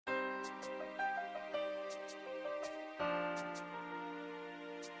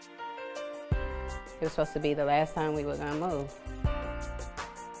It was supposed to be the last time we were going to move.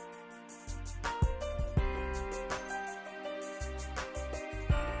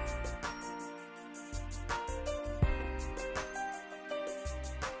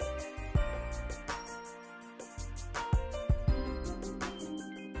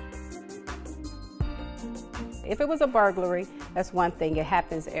 If it was a burglary, that's one thing. It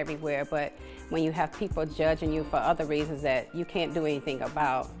happens everywhere. But when you have people judging you for other reasons that you can't do anything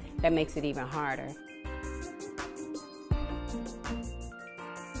about, that makes it even harder.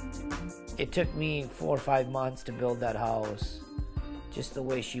 It took me 4 or 5 months to build that house just the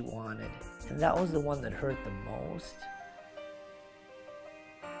way she wanted. And that was the one that hurt the most.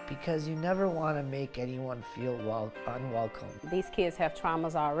 Because you never want to make anyone feel unwelcome. These kids have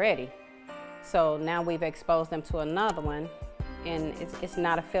traumas already. So now we've exposed them to another one, and it's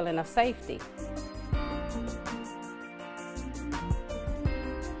not a feeling of safety.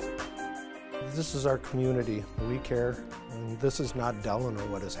 This is our community. We care, and this is not Delano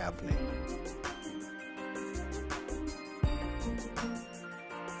what is happening.